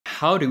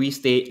how do we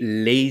stay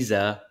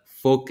laser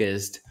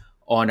focused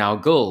on our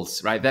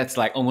goals, right? That's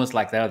like almost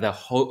like the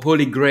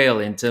holy grail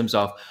in terms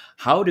of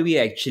how do we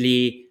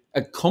actually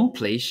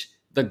accomplish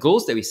the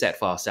goals that we set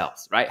for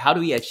ourselves, right? How do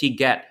we actually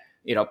get,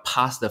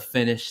 past the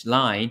finish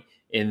line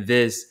in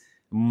this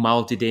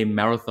multi-day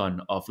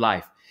marathon of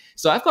life?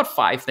 So I've got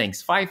five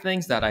things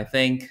that I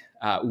think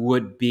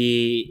would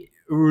be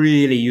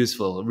really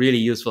useful.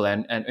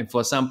 And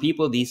for some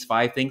people, these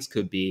five things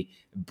could be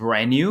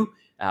brand new.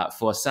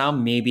 For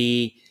some,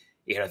 maybe,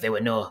 there were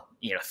no,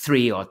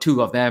 three or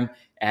two of them.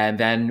 And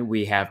then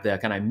we have the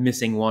kind of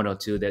missing one or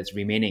two that's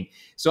remaining.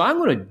 So I'm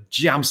going to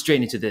jump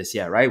straight into this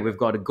here, right? We've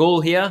got a goal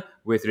here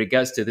with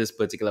regards to this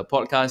particular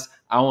podcast.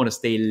 I want to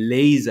stay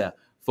laser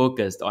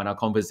focused on our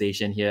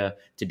conversation here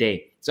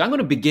today. So I'm going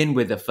to begin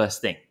with the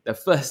first thing.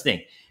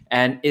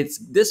 And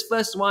this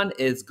first one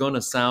is going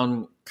to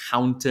sound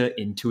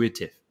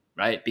counterintuitive,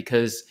 right?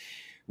 Because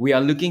we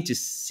are looking to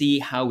see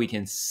how we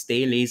can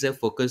stay laser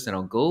focused on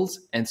our goals.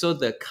 And so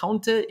the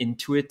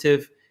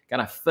counterintuitive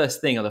kind of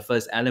first thing, or the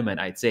first element,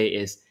 I'd say,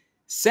 is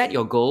set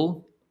your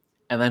goal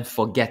and then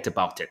forget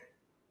about it.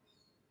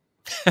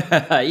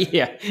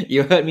 Yeah,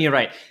 you heard me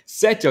right.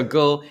 Set your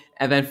goal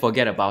and then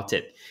forget about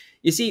it.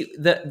 You see,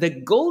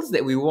 the goals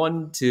that we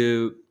want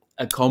to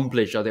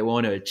accomplish or that we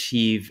want to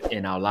achieve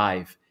in our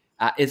life,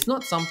 it's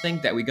not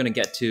something that we're going to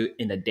get to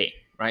in a day,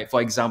 right?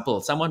 For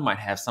example, someone might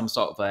have some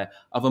sort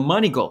of a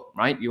money goal,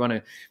 right? You want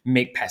to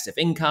make passive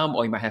income,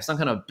 or you might have some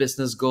kind of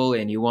business goal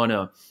and you want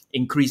to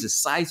increase the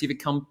size of your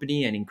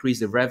company and increase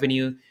the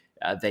revenue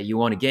that you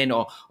want to gain,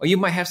 or you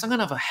might have some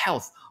kind of a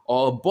health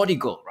or a body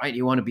goal, right?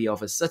 You want to be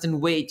of a certain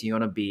weight, you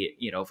want to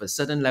be, of a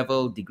certain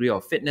level, degree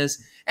of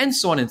fitness, and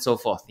so on and so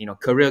forth,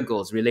 career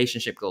goals,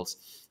 relationship goals.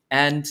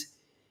 And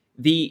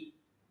the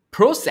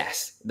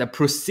process, the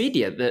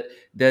procedure,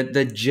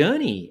 the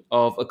journey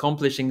of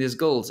accomplishing these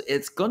goals,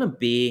 it's going to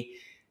be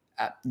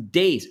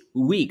days,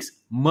 weeks,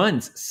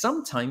 months,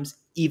 sometimes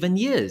even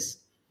years.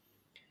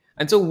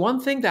 And so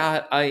one thing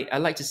that I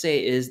like to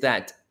say is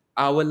that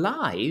our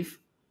life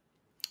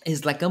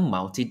is like a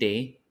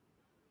multi-day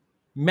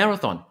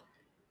marathon.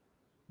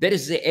 That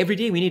is to say, every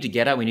day we need to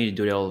get up, we need to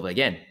do it all over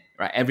again,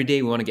 right? Every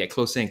day we want to get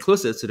closer and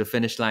closer to the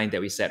finish line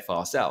that we set for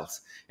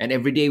ourselves. And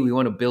every day we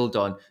want to build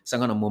on some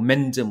kind of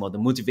momentum or the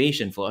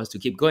motivation for us to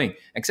keep going.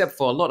 Except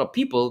for a lot of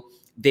people,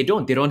 they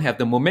don't have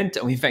the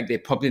momentum. In fact,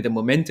 the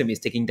momentum is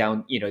taking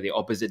down, the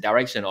opposite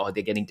direction, or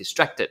they're getting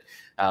distracted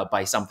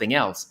by something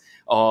else.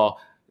 Or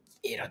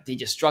they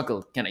just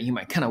struggle. You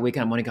might kind of wake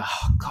up in the morning and go,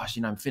 oh gosh,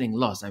 I'm feeling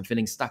lost, I'm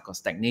feeling stuck or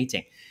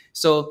stagnating.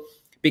 So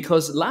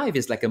because life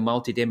is like a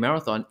multi-day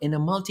marathon, in a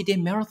multi-day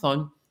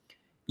marathon,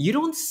 you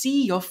don't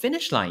see your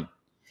finish line.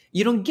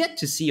 You don't get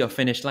to see your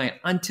finish line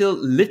until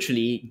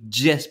literally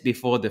just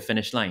before the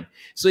finish line.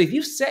 So if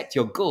you set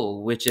your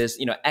goal, which is,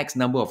 X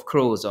number of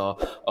crores or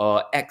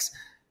X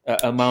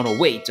amount of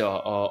weight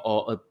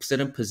or a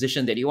certain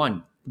position that you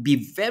want,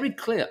 be very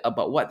clear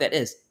about what that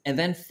is and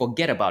then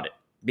forget about it,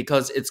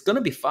 because it's going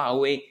to be far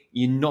away.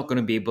 You're not going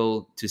to be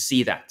able to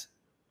see that.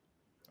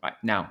 All right,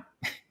 now,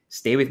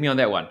 stay with me on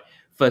that one.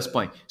 First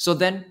point. So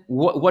then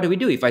what do we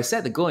do? If I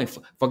set the goal and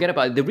forget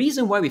about it, the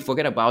reason why we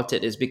forget about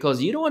it is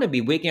because you don't want to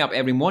be waking up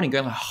every morning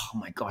going, oh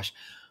my gosh,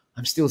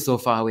 I'm still so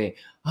far away.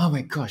 Oh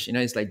my gosh,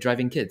 it's like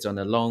driving kids on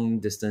a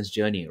long distance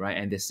journey, right?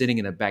 And they're sitting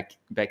in the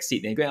back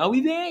seat and going, are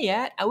we there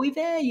yet? Are we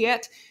there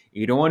yet?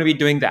 You don't want to be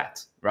doing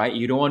that, right?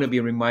 You don't want to be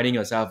reminding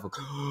yourself,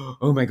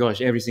 oh my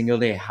gosh, every single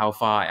day, how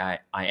far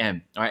I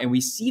am, all right? And we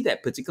see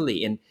that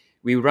particularly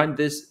we run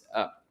this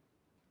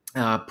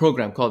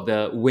program called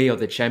the Way of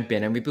the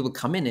Champion, and people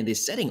come in and they're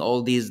setting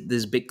all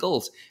these big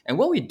goals. And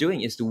what we're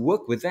doing is to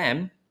work with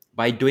them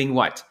by doing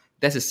what?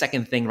 That's the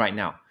second thing right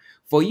now.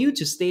 For you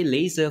to stay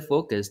laser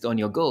focused on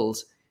your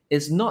goals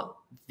is not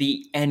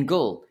the end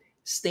goal.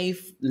 Stay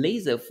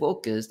laser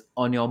focused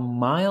on your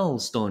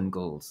milestone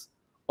goals.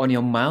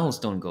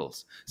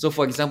 So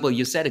for example,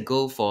 you set a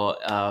goal for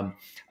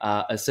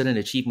a certain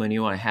achievement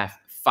you want to have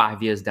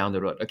 5 years down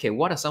the road. Okay,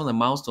 what are some of the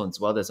milestones?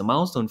 Well, there's a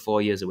milestone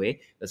 4 years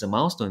away. There's a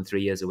milestone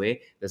 3 years away.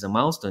 There's a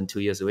milestone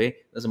 2 years away.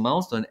 There's a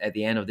milestone at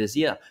the end of this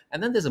year.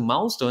 And then there's a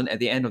milestone at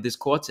the end of this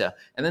quarter.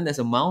 And then there's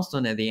a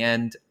milestone at the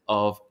end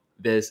of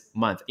this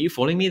month. Are you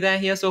following me there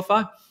here so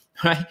far?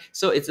 Right?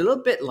 So it's a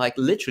little bit like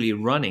literally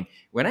running.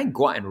 When I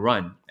go out and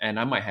run, and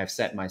I might have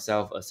set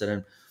myself a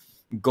certain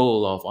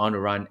goal of I want to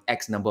run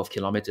X number of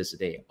kilometers a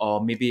day.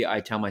 Or maybe I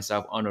tell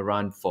myself I want to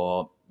run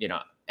for,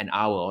 an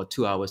hour or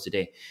 2 hours a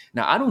day.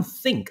 Now, I don't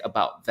think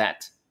about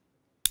that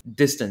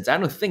distance. I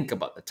don't think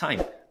about the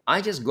time.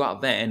 I just go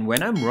out there, and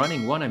when I'm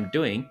running, what I'm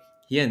doing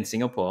here in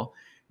Singapore,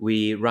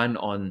 we run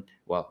on,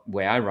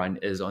 where I run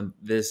is on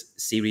this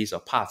series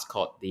of paths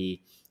called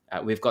we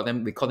call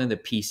them the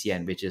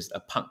PCN, which is a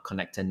Park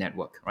Connector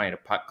Network, right? A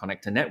Park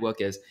Connector Network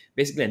is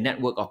basically a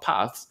network of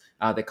paths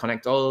that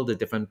connect all the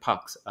different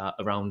parks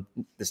around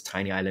this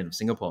tiny island of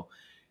Singapore.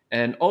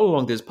 And all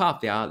along this path,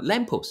 there are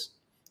lampposts.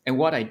 And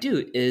what I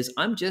do is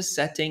I'm just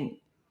setting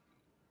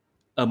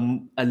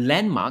a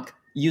landmark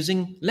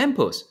using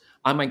lampposts.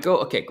 I might go,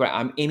 okay, great,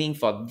 I'm aiming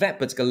for that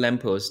particular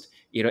lamppost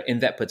in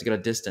that particular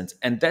distance.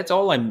 And that's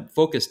all I'm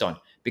focused on,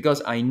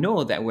 because I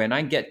know that when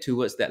I get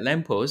towards that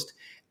lamppost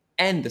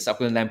and the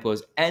subsequent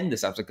lamppost and the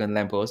subsequent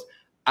lamppost,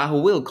 I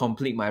will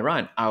complete my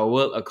run. I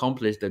will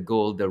accomplish the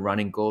goal, the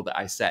running goal that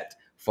I set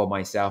for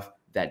myself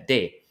that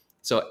day.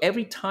 So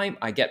every time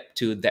I get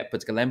to that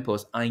particular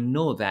lamppost, I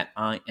know that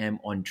I am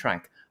on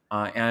track.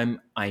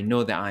 I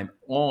know that I'm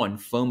on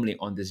firmly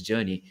on this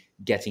journey,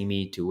 getting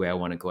me to where I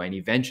want to go. And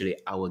eventually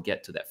I will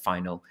get to that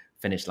final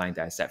finish line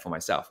that I set for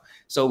myself.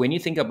 So when you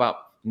think about,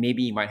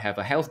 maybe you might have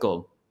a health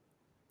goal,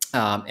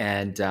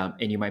 and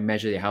you might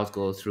measure your health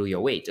goal through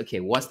your weight.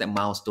 Okay, what's that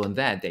milestone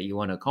that you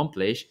want to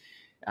accomplish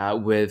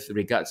with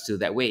regards to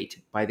that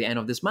weight by the end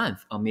of this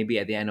month, or maybe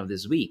at the end of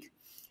this week?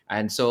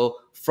 And so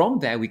from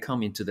there, we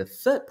come into the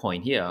third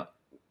point here.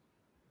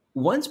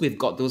 Once we've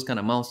got those kind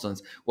of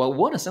milestones, well,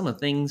 what are some of the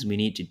things we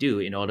need to do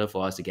in order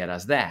for us to get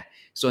us there?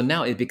 So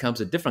now it becomes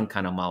a different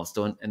kind of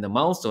milestone, and the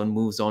milestone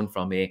moves on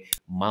from a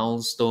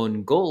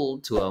milestone goal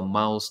to a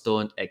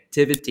milestone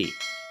activity.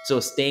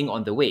 So staying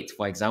on the weight,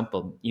 for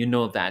example, you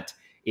know that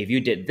if you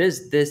did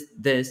this,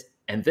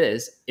 and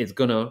this, it's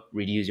gonna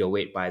reduce your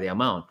weight by the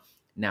amount.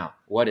 Now,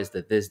 what is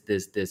the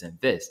this, and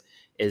this?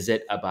 Is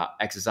it about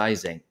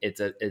exercising?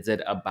 Is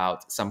it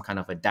about some kind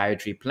of a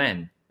dietary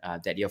plan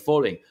that you're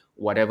following?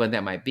 Whatever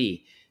that might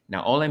be.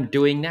 Now, all I'm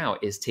doing now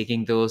is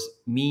taking those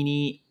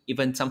mini,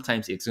 even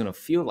sometimes it's going to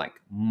feel like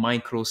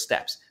micro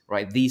steps,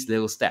 right? These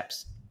little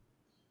steps.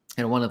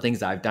 And one of the things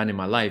that I've done in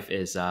my life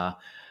is I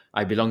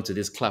belong to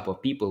this club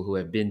of people who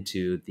have been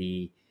to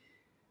the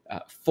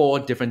 4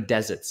 different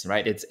deserts,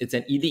 right? It's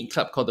an elite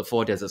club called the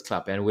 4 Deserts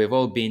Club. And we've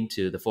all been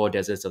to the 4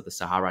 deserts of the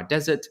Sahara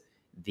Desert,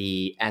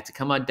 the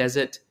Atacama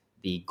Desert,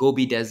 the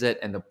Gobi Desert,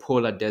 and the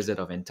Polar Desert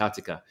of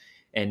Antarctica.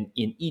 And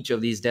in each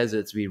of these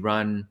deserts, we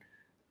run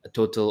a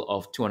total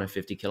of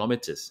 250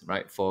 kilometers,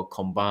 right? For a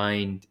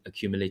combined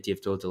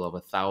accumulative total of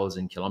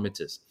 1,000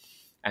 kilometers.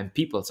 And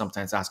people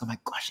sometimes ask, oh my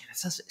gosh,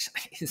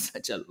 it's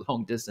such a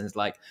long distance.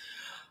 Like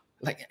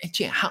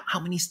actually, how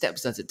many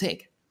steps does it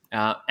take?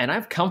 And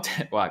I've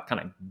counted, well, I've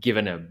kind of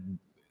given a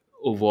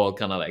overall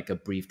kind of like a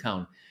brief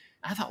count.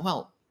 I thought,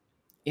 well,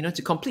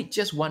 to complete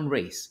just one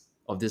race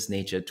of this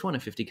nature,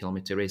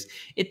 250-kilometer race,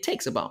 it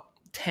takes about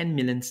 10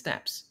 million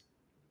steps.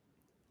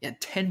 Yeah,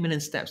 10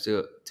 million steps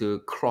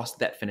to cross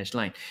that finish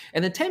line.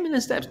 And the 10 million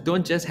steps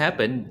don't just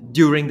happen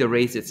during the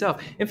race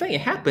itself. In fact,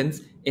 it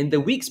happens in the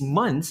weeks,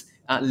 months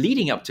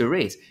leading up to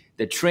race.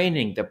 The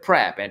training, the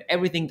prep, and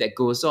everything that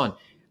goes on.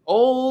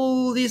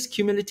 All this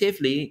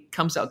cumulatively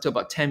comes out to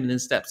about 10 million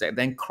steps that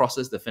then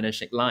crosses the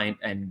finishing line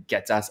and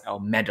gets us our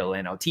medal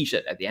and our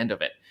t-shirt at the end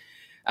of it.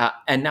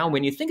 And now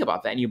when you think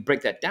about that and you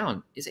break that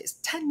down, it's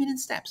 10 million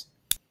steps.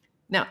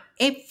 Now,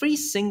 every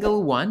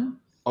single one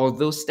of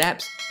those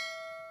steps,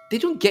 they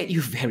don't get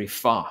you very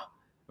far,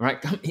 right?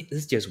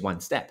 It's just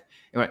one step,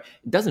 right?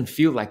 It doesn't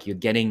feel like you're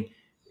getting,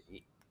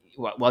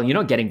 well, you're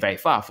not getting very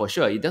far for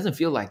sure. It doesn't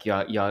feel like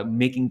you're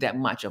making that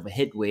much of a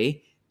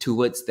headway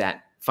towards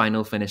that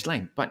final finish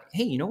line. But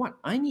hey, you know what?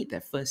 I need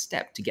that first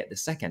step to get the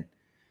second.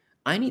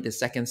 I need the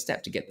second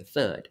step to get the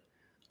third.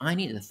 I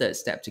need the third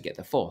step to get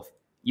the fourth.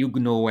 You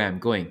know where I'm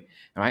going,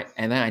 right?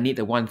 And then I need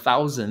the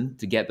 1,000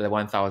 to get the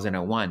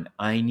 1,001.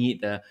 I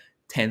need the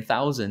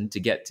 10,000 to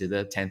get to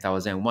the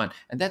 10,001.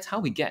 And that's how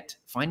we get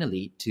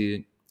finally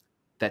to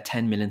that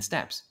 10 million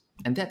steps.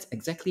 And that's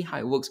exactly how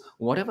it works.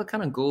 Whatever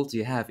kind of goals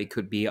you have, it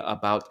could be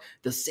about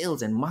the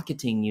sales and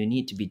marketing you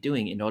need to be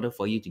doing in order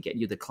for you to get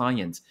you the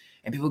clients.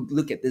 And people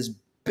look at this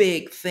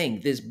big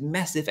thing, this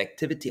massive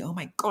activity. Oh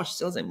my gosh,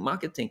 sales and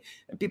marketing.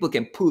 And people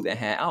can pull their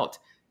hair out.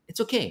 It's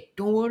okay.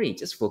 Don't worry.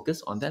 Just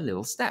focus on that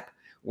little step.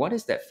 What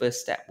is that first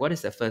step? What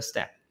is the first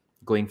step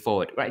going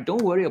forward, right?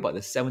 Don't worry about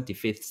the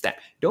 75th step.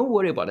 Don't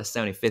worry about the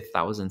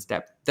 75,000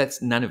 step.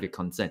 That's none of your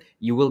concern.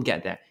 You will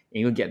get there.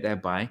 And you'll get there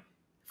by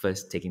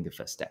first taking the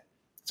first step.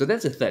 So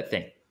that's the third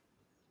thing.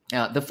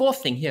 The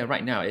fourth thing here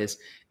right now is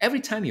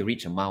every time you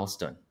reach a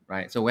milestone,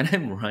 right? So when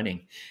I'm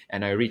running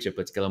and I reach a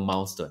particular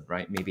milestone,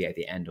 right? Maybe at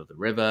the end of the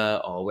river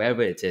or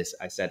wherever it is,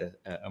 I set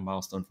a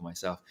milestone for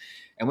myself.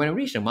 And when I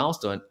reach a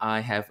milestone,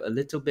 I have a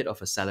little bit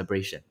of a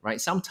celebration,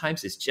 right?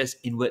 Sometimes it's just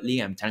inwardly,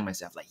 I'm telling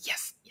myself like,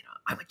 yes,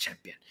 I'm a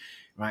champion,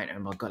 right?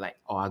 And I'll go like,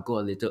 I'll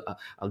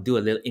do a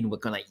little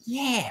inward, kind of like,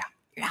 yeah,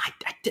 I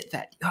did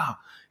that. Yeah.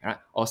 Right?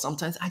 Or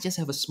sometimes I just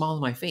have a smile on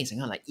my face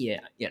and I'm like,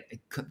 yeah, I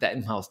cut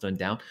that milestone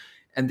down.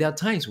 And there are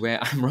times where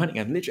I'm running,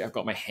 I've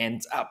got my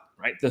hands up,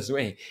 right, this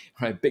way,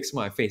 right, big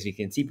smile on my face. You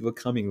can see people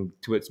coming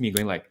towards me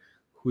going like,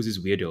 who's this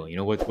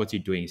weirdo? What's he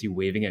doing? Is he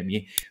waving at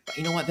me? But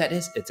you know what that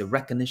is? It's a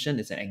recognition,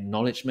 it's an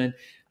acknowledgement.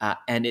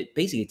 And it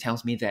basically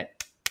tells me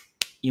that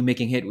you're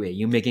making headway,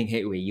 you're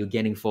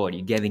getting forward,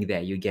 you're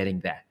getting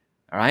there.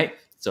 All right.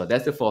 So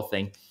that's the fourth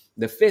thing.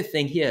 The fifth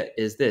thing here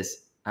is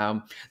this.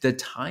 The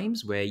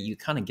times where you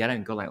kind of get out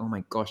and go like, oh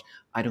my gosh,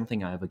 I don't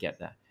think I'll ever get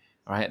there.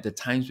 All right. The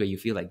times where you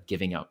feel like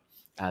giving up.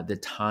 The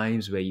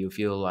times where you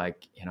feel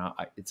like,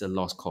 it's a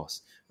lost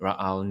cause, right?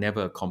 I'll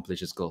never accomplish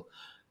this goal.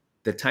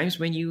 The times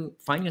when you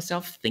find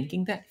yourself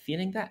thinking that,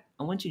 feeling that,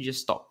 I want you to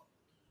just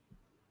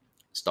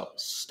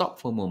stop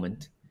for a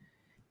moment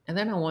And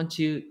then I want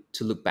you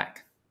to look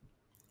back.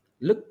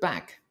 Look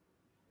back.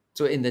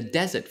 So in the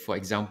desert, for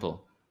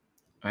example,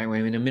 right,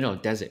 when we're in the middle of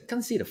the desert,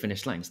 can't see the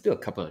finish line, still a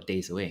couple of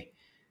days away.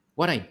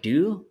 What I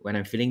do when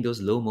I'm feeling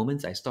those low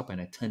moments, I stop and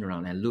I turn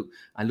around and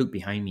I look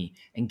behind me.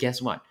 And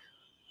guess what?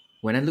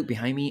 When I look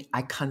behind me,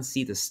 I can't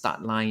see the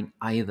start line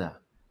either.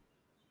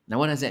 Now,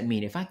 what does that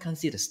mean? If I can't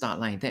see the start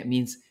line, that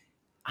means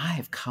I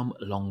have come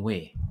a long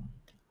way.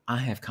 I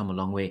have come a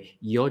long way.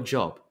 Your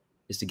job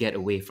is to get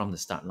away from the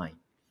start line.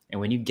 And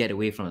when you get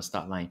away from the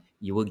start line,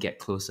 you will get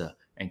closer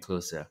and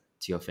closer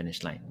to your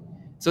finish line.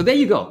 So there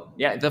you go.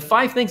 Yeah, the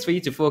 5 things for you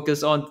to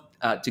focus on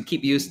to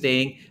keep you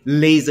staying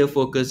laser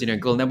focused in your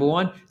goal. Number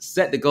 1,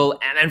 set the goal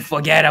and then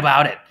forget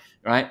about it.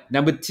 Right.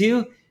 Number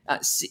 2,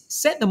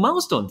 set the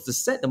milestones. To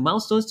set the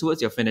milestones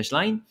towards your finish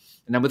line.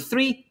 And number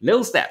 3,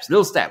 little steps.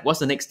 Little step. What's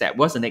the next step?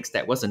 What's the next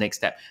step? What's the next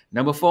step?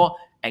 Number 4,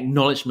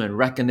 acknowledgement,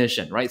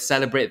 recognition. Right.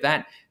 Celebrate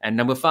that. And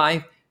number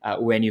 5,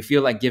 when you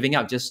feel like giving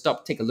up, just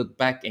stop, take a look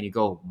back, and you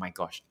go, oh my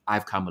gosh,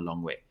 I've come a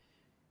long way.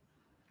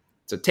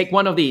 So take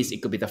one of these.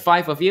 It could be the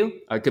 5 of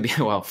you, or it could be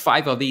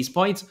 5 of these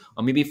points,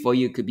 or maybe for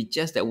you, it could be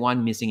just that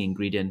one missing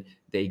ingredient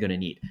that you're going to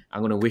need.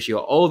 I'm going to wish you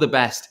all the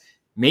best.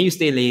 May you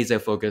stay laser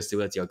focused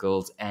towards your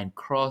goals and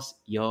cross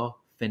your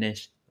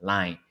finish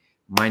line.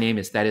 My name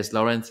is Thaddeus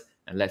Lawrence,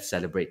 and let's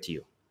celebrate to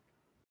you.